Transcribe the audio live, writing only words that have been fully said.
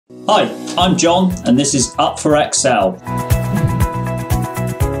Hi, I'm John and this is Up for Excel.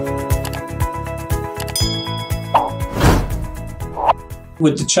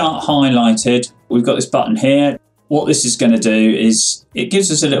 With the chart highlighted, we've got this button here. What this is going to do is it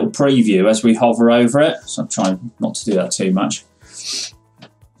gives us a little preview as we hover over it. So I'm trying not to do that too much.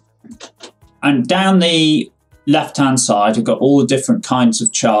 And down the left-hand side, we've got all the different kinds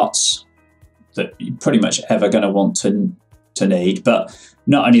of charts that you're pretty much ever going to want to need. But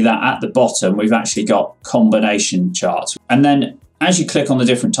not only that, at the bottom, we've actually got combination charts. And then as you click on the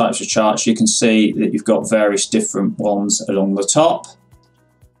different types of charts, you can see that you've got various different ones along the top.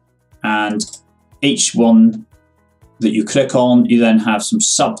 And each one that you click on, you then have some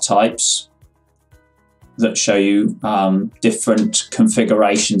subtypes that show you different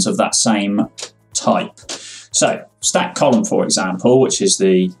configurations of that same type. So stack column, for example, which is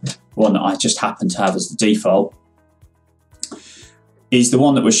the one that I just happen to have as the default, is the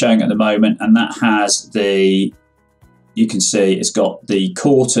one that we're showing at the moment, and that has the, you can see it's got the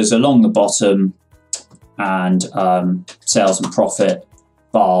quarters along the bottom and sales and profit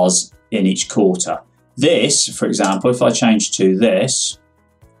bars in each quarter. This, for example, if I change to this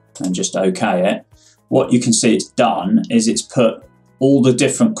and just OK it, what you can see it's done is it's put all the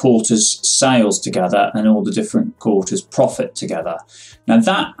different quarters sales together and all the different quarters profit together. Now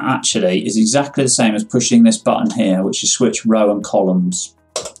that actually is exactly the same as pushing this button here, which is switch row and columns,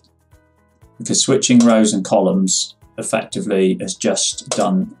 because switching rows and columns effectively has just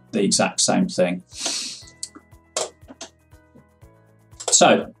done the exact same thing.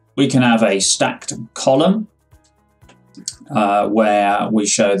 So we can have a stacked column where we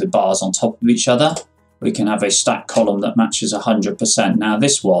show the bars on top of each other. We can have a stacked column that matches 100%. Now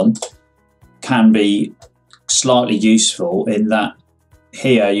this one can be slightly useful in that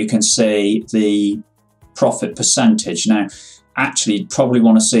here you can see the profit percentage. Now actually you'd probably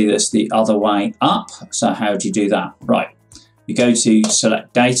want to see this the other way up. So how do you do that? Right, you go to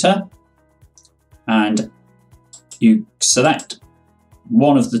select data and you select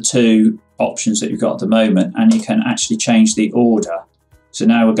one of the two options that you've got at the moment, and you can actually change the order. So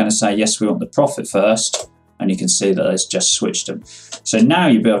now we're going to say, yes, we want the profit first, and you can see that it's just switched them. So now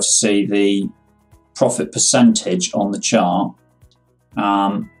you'll be able to see the profit percentage on the chart,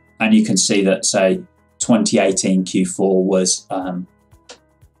 and you can see that, say, 2018 Q4 was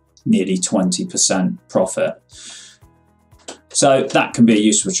nearly 20% profit. So that can be a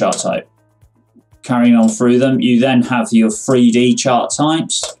useful chart type. Carrying on through them, you then have your 3D chart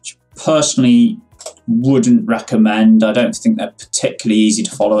types, which personally wouldn't recommend. I don't think they're particularly easy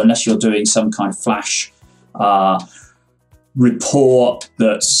to follow unless you're doing some kind of flash report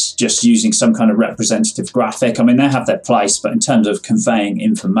that's just using some kind of representative graphic. I mean, they have their place, but in terms of conveying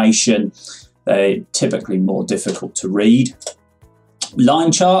information, they're typically more difficult to read.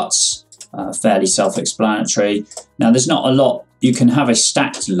 Line charts, fairly self-explanatory. Now, there's not a lot. You can have a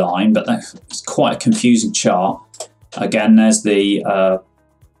stacked line, but that's quite a confusing chart. Again, there's the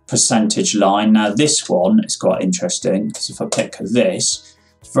percentage line. Now this one is quite interesting because if I pick this,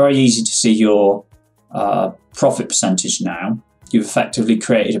 it's very easy to see your profit percentage now. You've effectively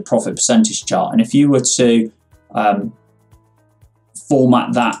created a profit percentage chart, and if you were to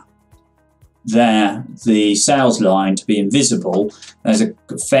format that there, the sales line, to be invisible, there's a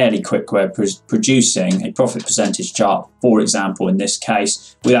fairly quick way of producing a profit percentage chart, for example, in this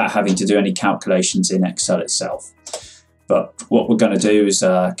case, without having to do any calculations in Excel itself. But what we're going to do is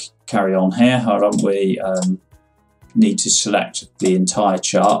carry on here. Hold on, we need to select the entire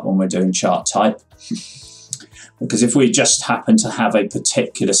chart when we're doing chart type. Because if we just happen to have a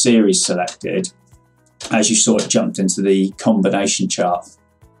particular series selected, as you saw, it jumped into the combination chart.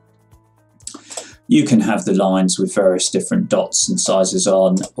 You can have the lines with various different dots and sizes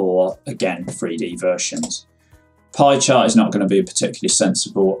on, or again, 3D versions. Pie chart is not going to be a particularly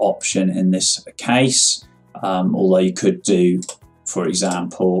sensible option in this case. Although you could do, for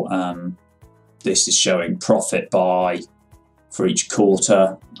example, this is showing profit by for each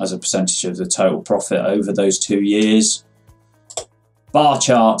quarter as a percentage of the total profit over those 2 years. Bar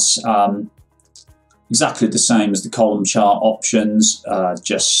charts, exactly the same as the column chart options,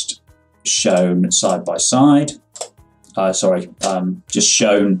 just shown side by side. Just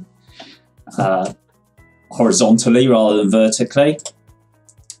shown horizontally rather than vertically.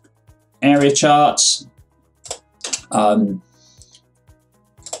 Area charts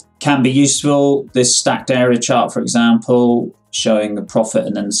can be useful. This stacked area chart, for example, showing the profit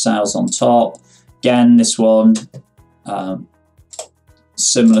and then the sales on top. Again, this one,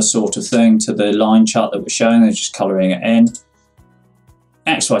 similar sort of thing to the line chart that we're showing, they're just colouring it in.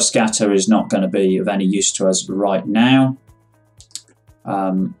 XY scatter is not going to be of any use to us right now.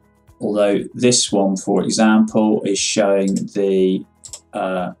 Although this one, for example, is showing the,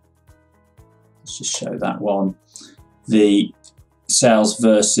 let's just show that one, the sales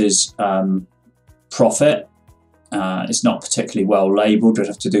versus profit. It's not particularly well labelled. We'd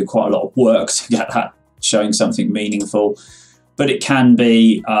have to do quite a lot of work to get that showing something meaningful. But it can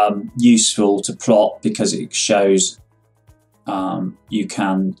be useful to plot because it shows you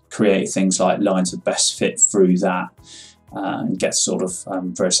can create things like lines of best fit through that and get sort of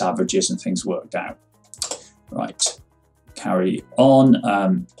various averages and things worked out. Right, carry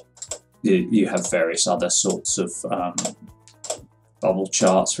on. You have various other sorts of bubble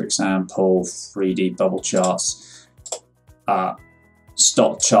charts, for example, 3D bubble charts,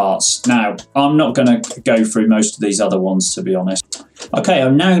 stock charts. Now, I'm not going to go through most of these other ones, to be honest. Okay,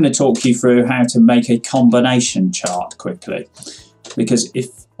 I'm now going to talk you through how to make a combination chart quickly. Because if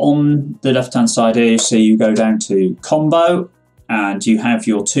on the left-hand side here, you see you go down to combo, and you have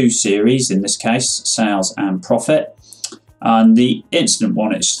your two series, in this case, sales and profit. And the instant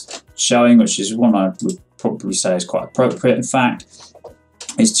one it's showing, which is one I would probably say is quite appropriate, in fact,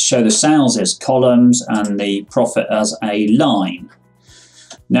 is to show the sales as columns and the profit as a line.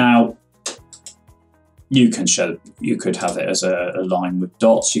 Now, you could have it as a line with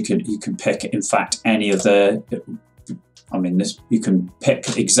dots. You can pick, in fact, any of the, I mean, you can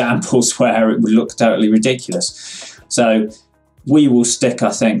pick examples where it would look totally ridiculous. So we will stick,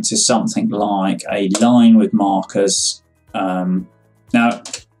 I think, to something like a line with markers. Now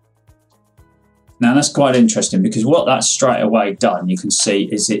that's quite interesting, because what that's straight away done, you can see,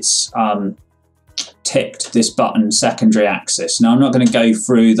 is it's ticked this button secondary axis. Now, I'm not going to go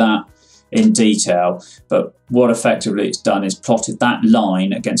through that in detail, but what effectively it's done is plotted that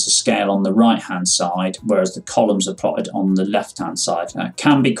line against a scale on the right hand side, whereas the columns are plotted on the left hand side. Now, it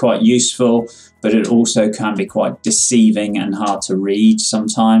can be quite useful, but it also can be quite deceiving and hard to read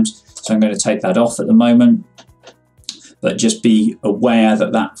sometimes. So I'm going to take that off at the moment. But just be aware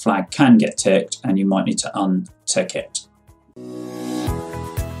that that flag can get ticked and you might need to untick it.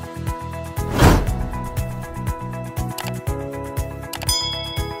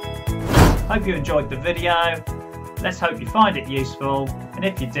 Hope you enjoyed the video. Let's hope you find it useful. And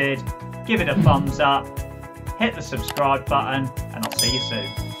if you did, give it a thumbs up, hit the subscribe button, and I'll see you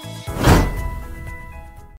soon.